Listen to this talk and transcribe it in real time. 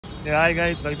Hi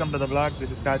guys, welcome to the vlog.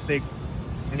 This is Karthik.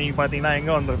 இன்னைக்கு பார்த்தீங்கன்னா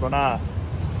எங்கே வந்திருக்கோன்னா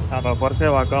நம்ம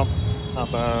பொரசேவாக்கம்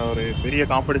அப்போ ஒரு பெரிய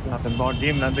காம்படிஷன் வந்திருக்கோம்.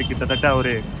 டீம்லேருந்து கிட்டத்தட்ட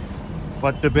ஒரு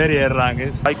 10 பேர் ஏறுறாங்க.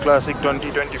 சைக் கிளாசிக்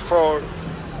 2024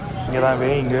 இங்கே தான்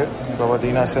வேயிங்கு. இப்போ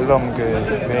பார்த்தீங்கன்னா செல்வமுக்கு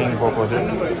வேயிங் போகுது.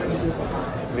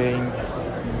 Weighing,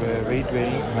 wait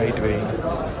weighing, height weighing.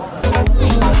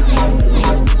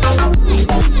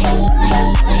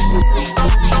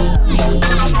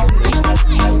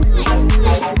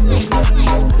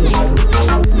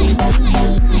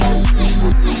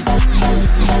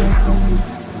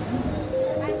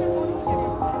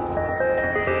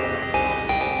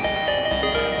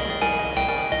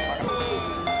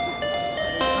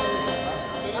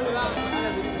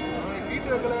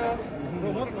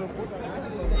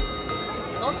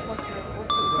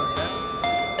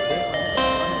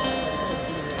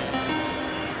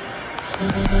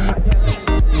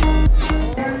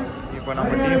 இப்போ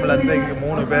நம்ம டீம்லேருந்து இங்கே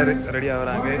 3 பேர் ரெடி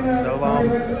ஆகுறாங்க. செல்வம்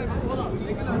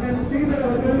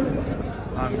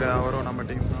அங்கே அவரும் நம்ம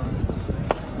டீம் தான்.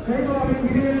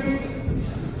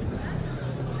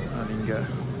 அது இங்கே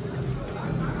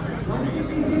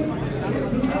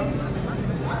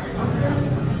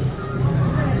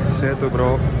சேத்து ப்ரோ,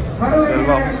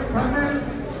 செல்வம்,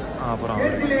 அப்புறம்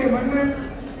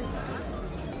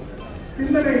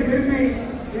We'll be right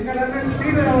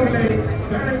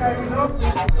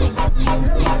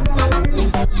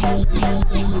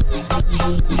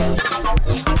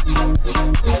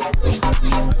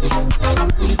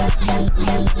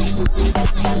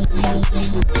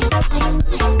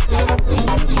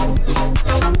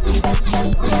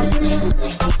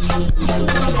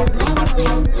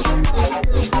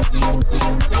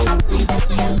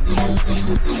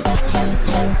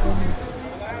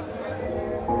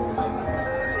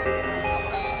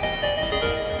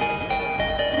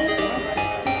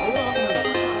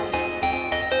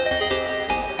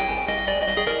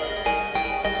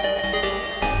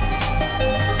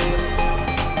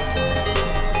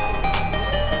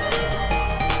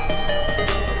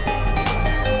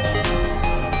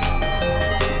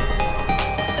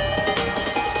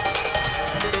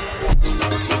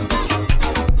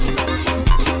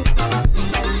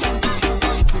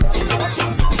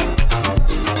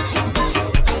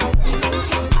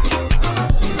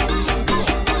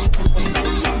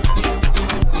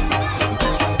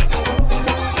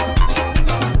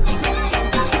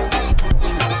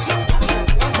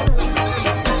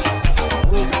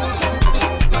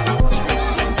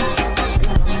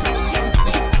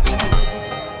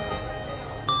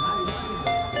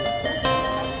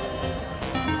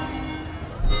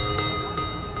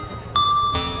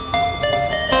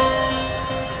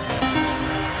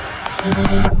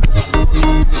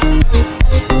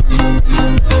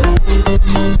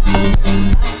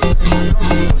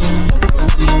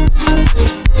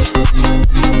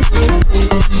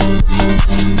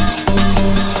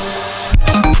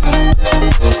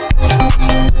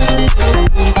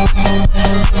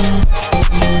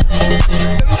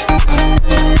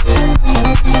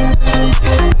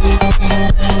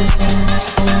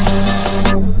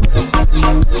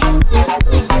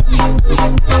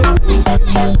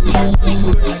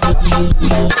back.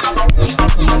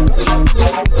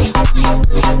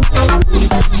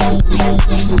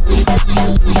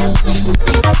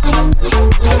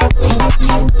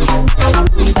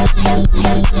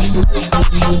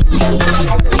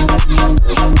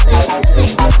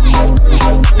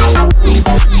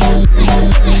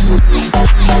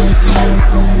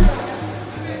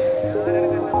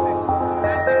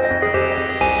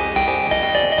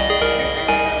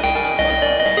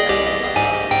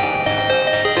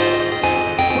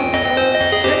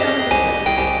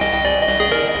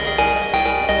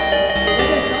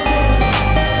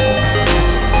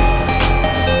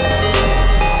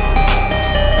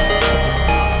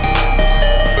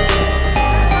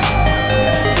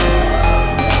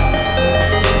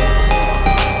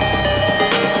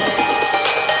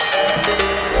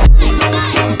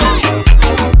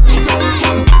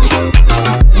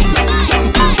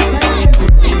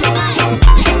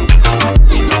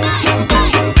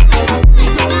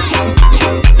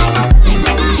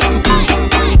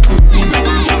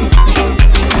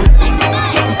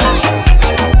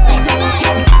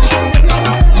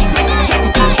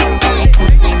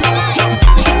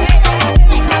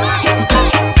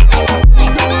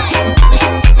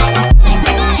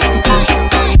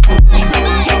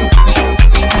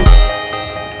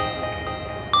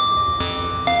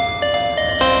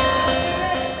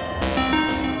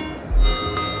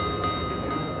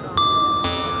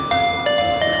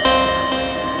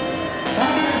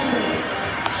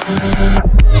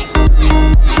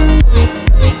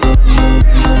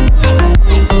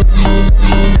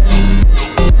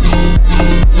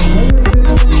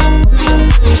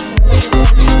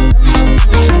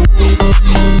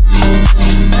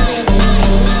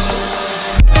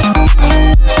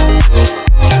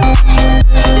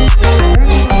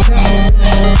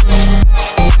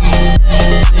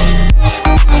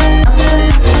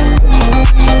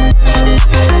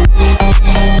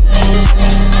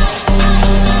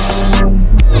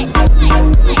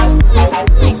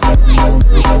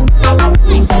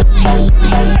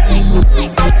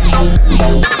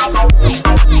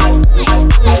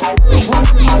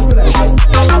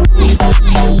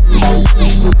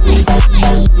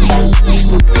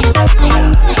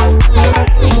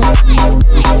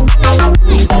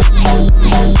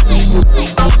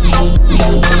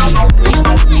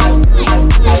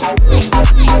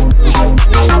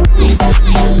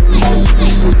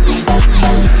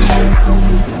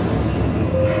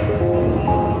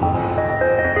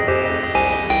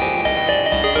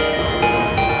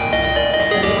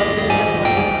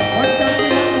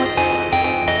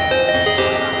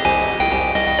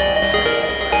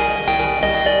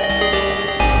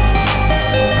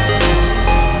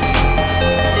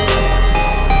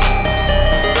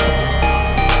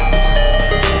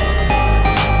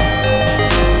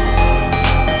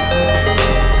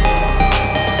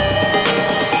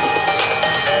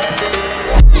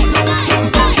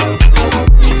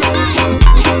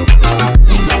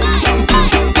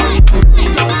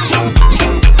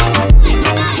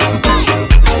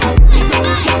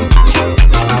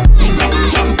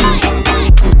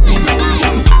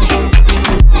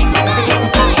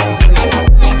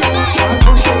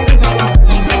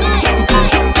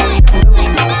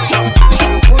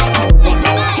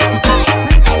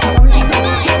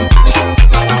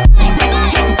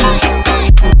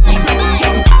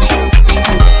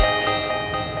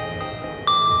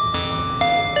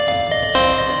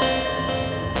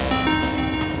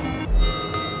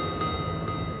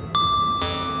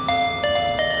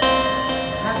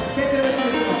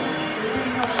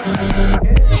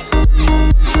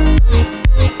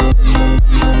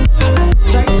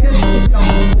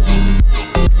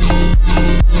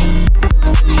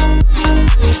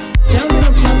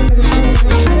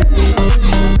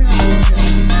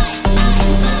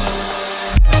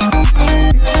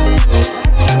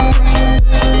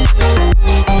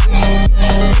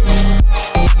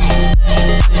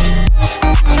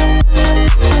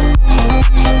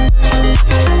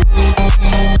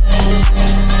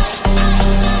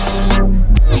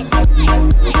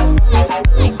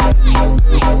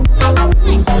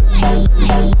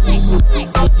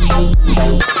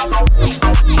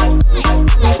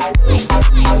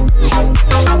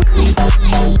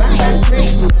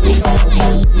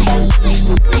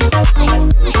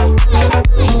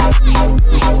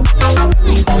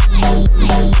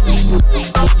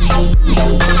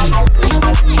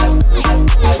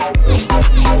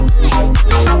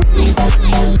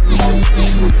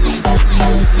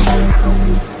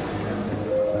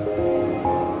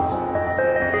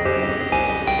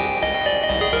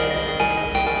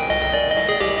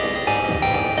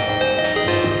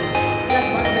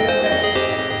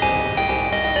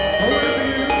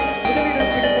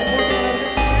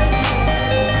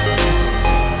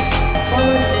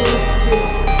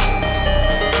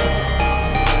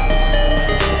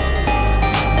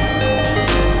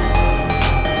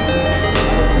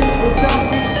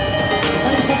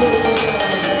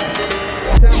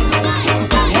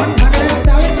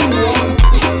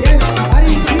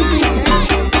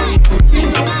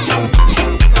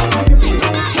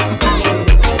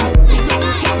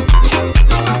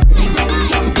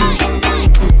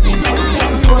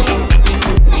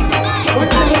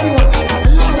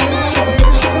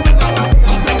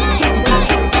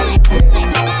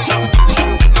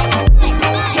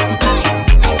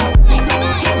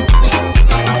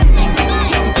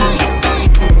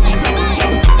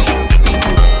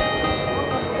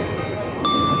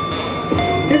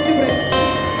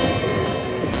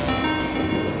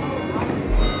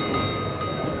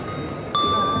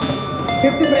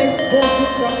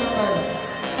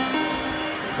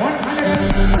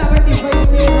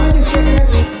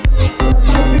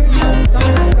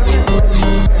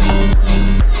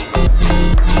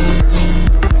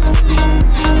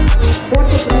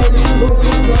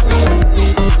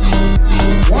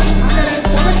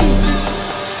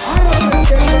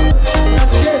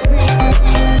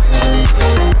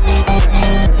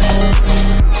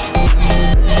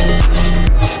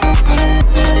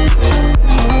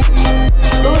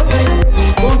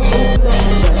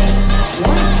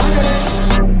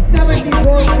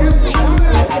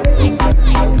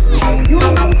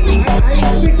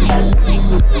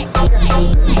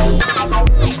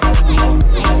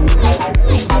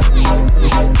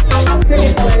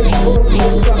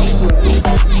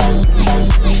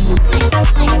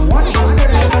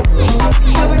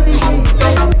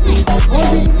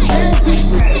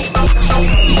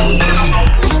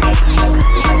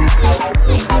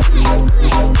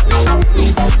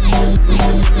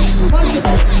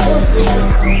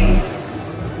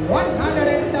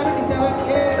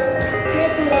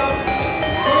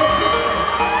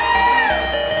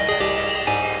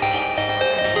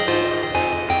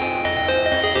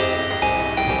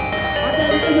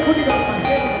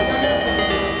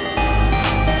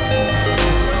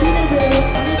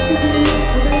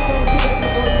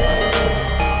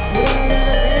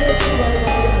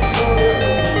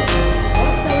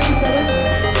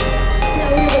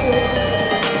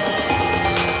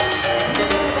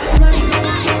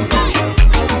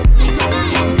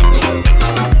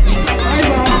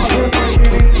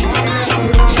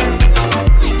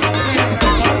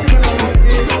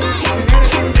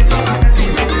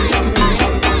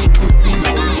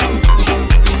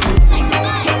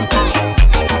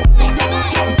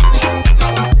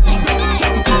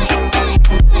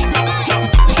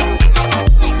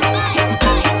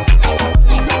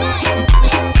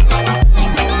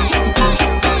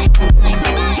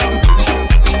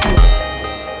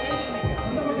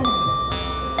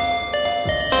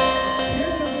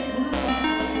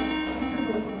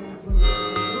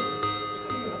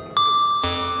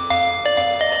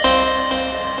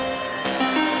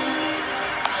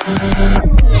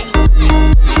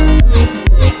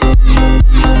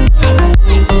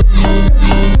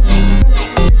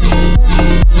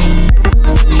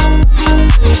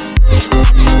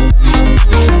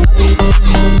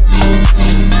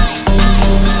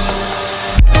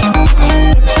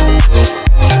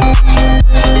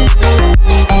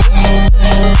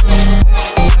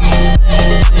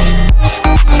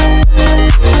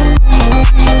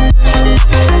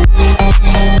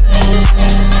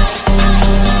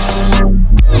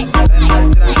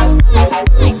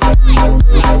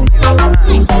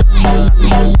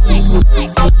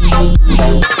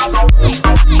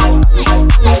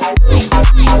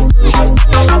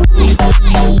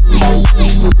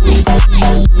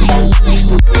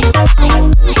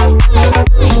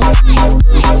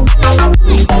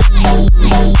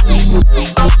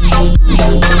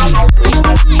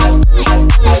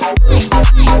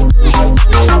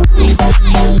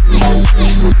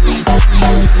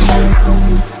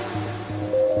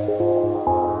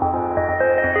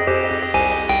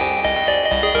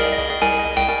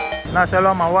 நான்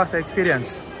செல்வம் அவாஸ்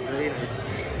எக்ஸ்பீரியன்ஸ்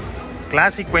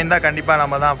கிளாசிக் போயிருந்தா கண்டிப்பாக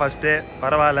நம்ம தான் ஃபஸ்ட்டு.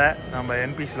 பரவாயில்ல, நம்ம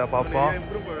என்பிஸில் பார்ப்போம்.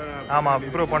 ஆமாம்,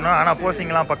 இம்ப்ரூவ் பண்ணோம். ஆனால்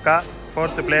போசிங்லாம் பக்கா.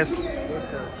 4th பிளேஸ்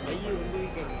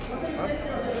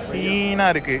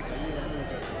சீனாக இருக்குது.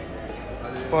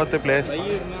 4th பிளேஸ்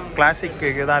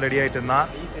கிளாசிக்கு தான் ரெடி ஆகிட்டு இருந்தான்.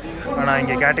 ஆனால்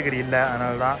இங்கே கேட்டகரி இல்லை,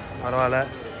 அதனால தான். பரவாயில்ல,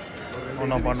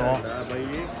 ஒன்றும் பண்ணுவோம்.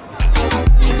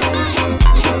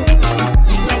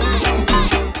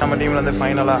 நம்ம டீமில் வந்து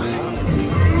ஃபைனலாக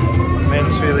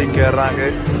மென்ஸ் ஃபீல்டிங் ஏறுறாங்க.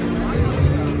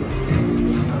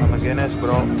 நம்ம கணேஷ்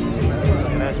ப்ரோ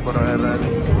ஏறுறாரு.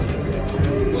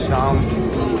 ஷாம்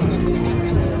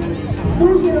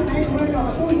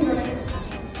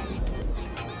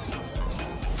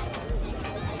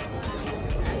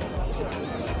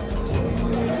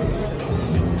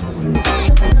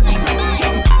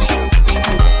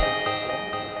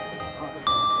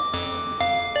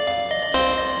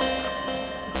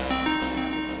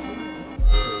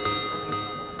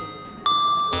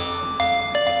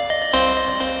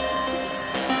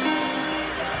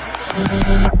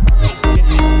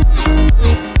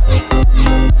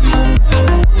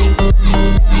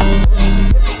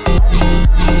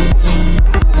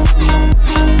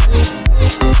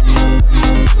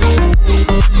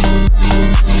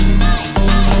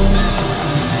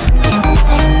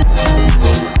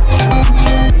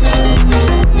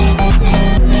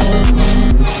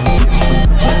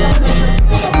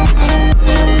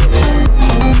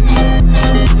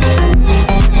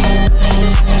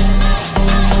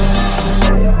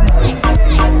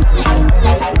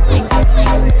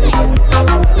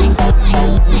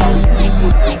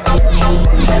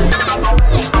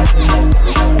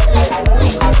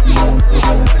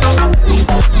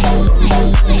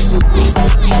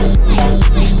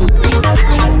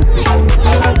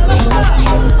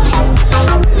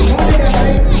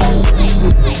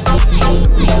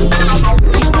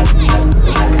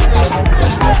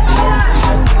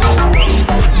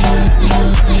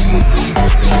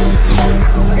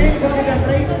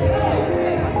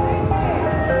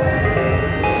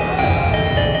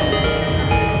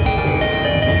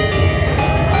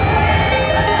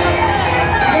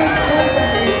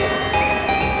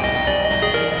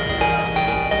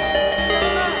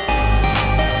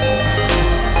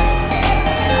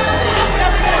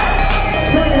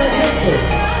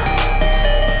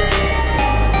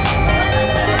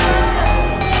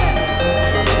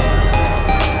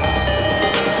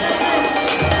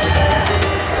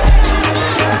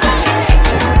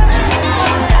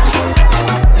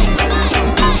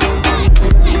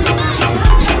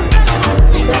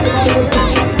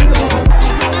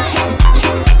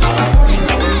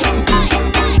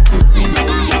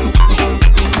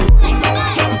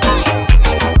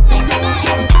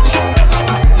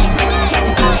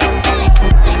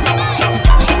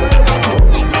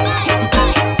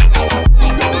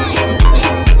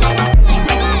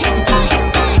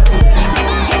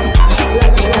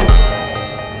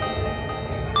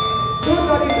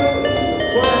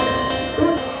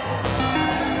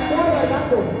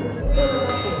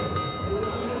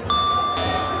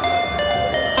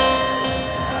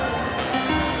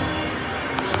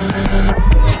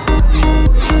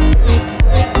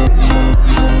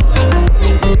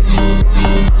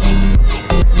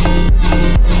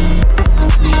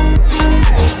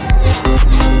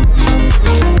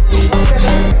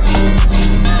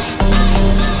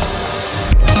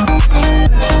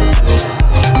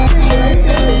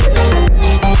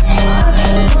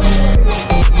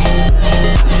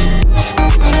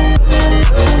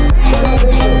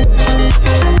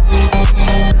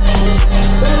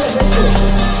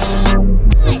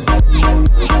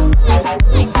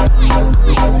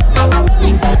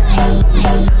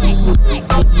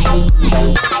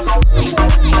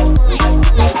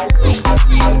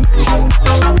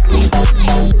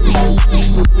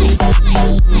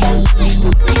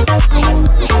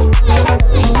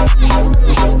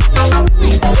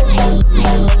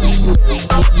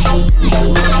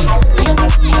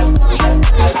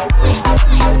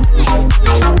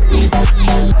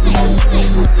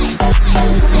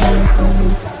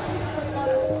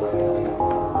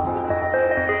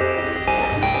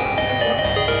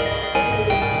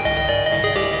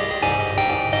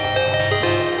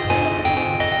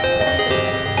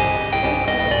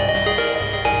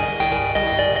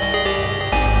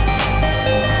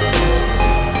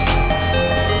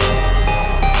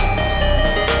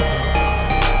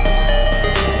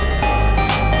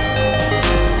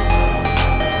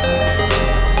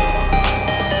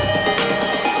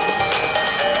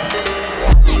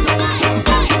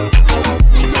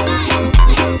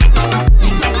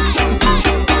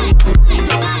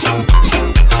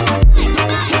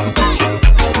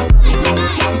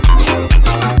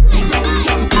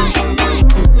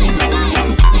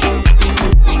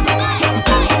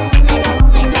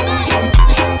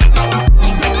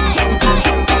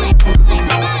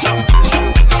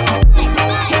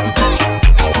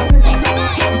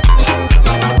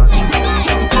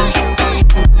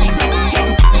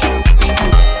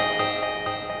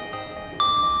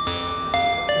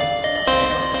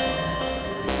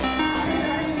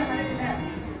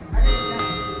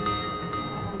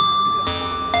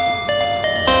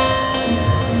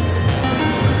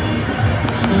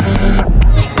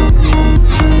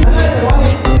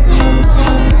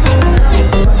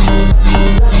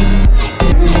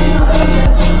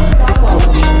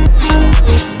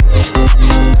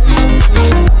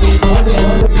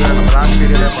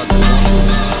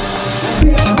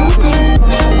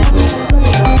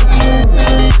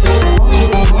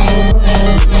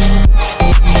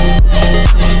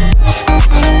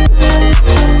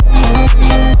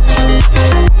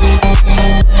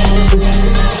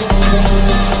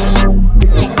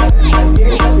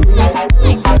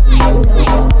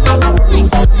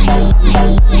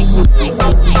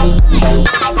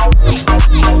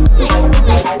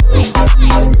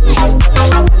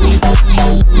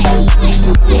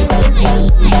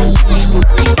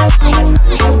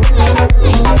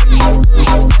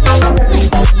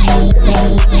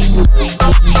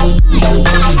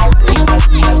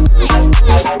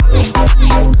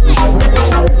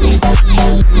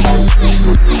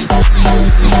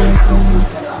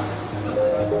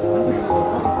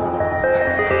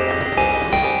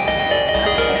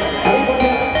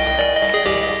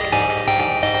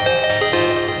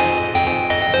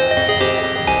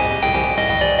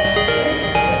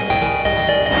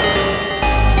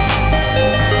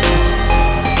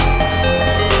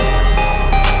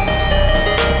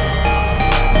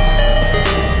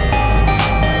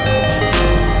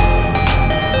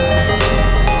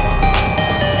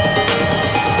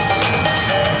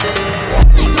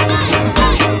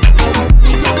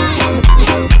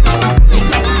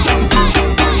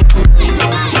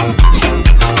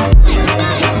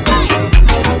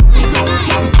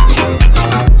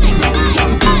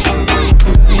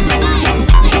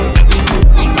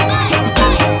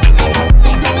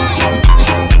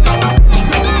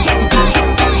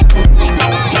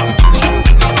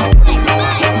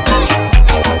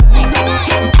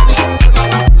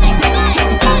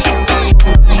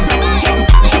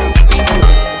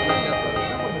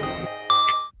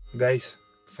கைஸ்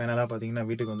ஃபைனலாக பார்த்தீங்கன்னா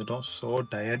வீட்டுக்கு வந்துட்டோம். So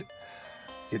tired.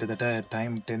 கிட்டத்தட்ட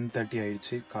டைம் 10:30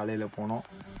 ஆயிடுச்சு. காலையில் போனோம்.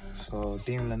 ஸோ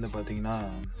டீம்லேருந்து பார்த்தீங்கன்னா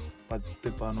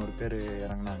 10-11 பேர்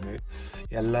இறங்கினாங்க.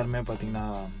 எல்லாருமே பார்த்தீங்கன்னா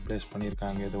ப்ளேஸ்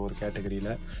பண்ணியிருக்காங்க. ஏதோ ஒரு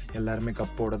கேட்டகரியில் எல்லாருமே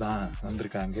கப்போடு தான்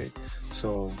வந்திருக்காங்க.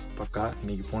 ஸோ பக்கா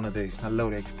இன்றைக்கி போனது நல்ல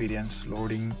ஒரு எக்ஸ்பீரியன்ஸ்.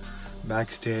 லோடிங்,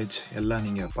 பேக் ஸ்டேஜ் எல்லாம்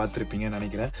நீங்கள் பார்த்துருப்பீங்கன்னு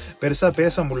நினைக்கிறேன். பெருசாக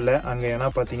பேச முடியல அங்கே, ஏன்னா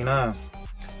பார்த்தீங்கன்னா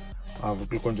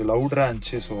அவங்களுக்கு கொஞ்சம் லவுடராக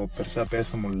இருந்துச்சு. ஸோ பெருசாக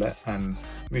பேச முடியல. அண்ட்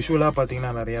விஷுவலாக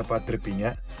பார்த்தீங்கன்னா நிறையா பார்த்துருப்பீங்க.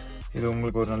 இது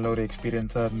உங்களுக்கு ஒரு நல்ல ஒரு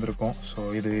எக்ஸ்பீரியன்ஸாக இருந்திருக்கும். ஸோ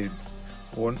இது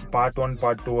பார்ட் 1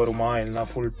 பார்ட் 2 வருமா இல்லைனா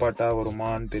ஃபுல் பார்ட்டாக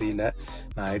வருமானு தெரியல.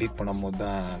 நான் எடிட் பண்ணும்போது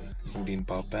தான் அப்படின்னு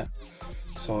பார்ப்பேன்.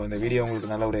 ஸோ இந்த வீடியோ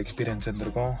உங்களுக்கு நல்ல ஒரு எக்ஸ்பீரியன்ஸ்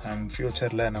இருந்திருக்கும். அண்ட்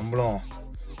ஃப்யூச்சரில் நம்மளும்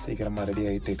சீக்கிரமாக ரெடி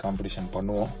ஆகிட்டு காம்படிஷன்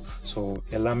பண்ணுவோம். ஸோ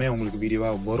எல்லாமே உங்களுக்கு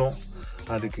வீடியோவாக வரும்.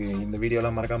 அதுக்கு இந்த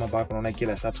வீடியோலாம் மறக்காமல் பார்க்கணுன்னா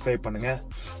கீழே சப்ஸ்கிரைப் பண்ணுங்கள்.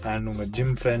 அண்ட் உங்கள்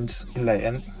ஜிம் ஃப்ரெண்ட்ஸ் இல்லை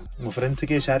உங்கள்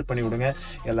ஃப்ரெண்ட்ஸுக்கே ஷேர் பண்ணி விடுங்க.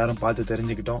 எல்லோரும் பார்த்து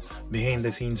தெரிஞ்சுக்கிட்டோம் பிஹைண்ட்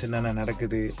த சீன்ஸ் என்னென்ன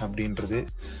நடக்குது அப்படின்றது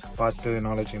பார்த்து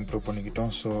நாலேஜ் இம்ப்ரூவ்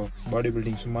பண்ணிக்கிட்டோம். ஸோ பாடி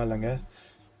பில்டிங் சும்மா இல்லைங்க,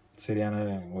 சரியான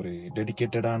ஒரு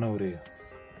டெடிக்கேட்டடான ஒரு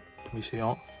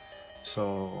விஷயம். ஸோ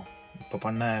இப்போ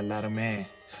பண்ண எல்லாருமே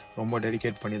ரொம்ப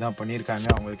டெடிகேட் பண்ணி தான் பண்ணியிருக்காங்க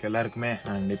அவங்களுக்கு எல்லாருக்குமே.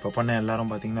 அண்ட் இப்போ பண்ண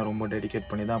எல்லாரும் பார்த்தீங்கன்னா ரொம்ப டெடிகேட்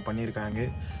பண்ணி தான் பண்ணியிருக்காங்க.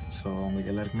 ஸோ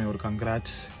அவங்களுக்கு எல்லாருக்குமே ஒரு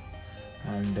congrats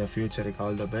and ஃப்யூச்சருக்கு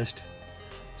all the best.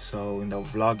 So இந்த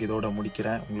vlog இதோட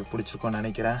முடிக்கிறேன். உங்களுக்கு பிடிச்சிருக்கோன்னு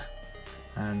நினைக்கிறேன்.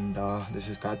 And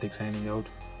this is Karthik signing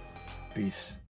out. Piece.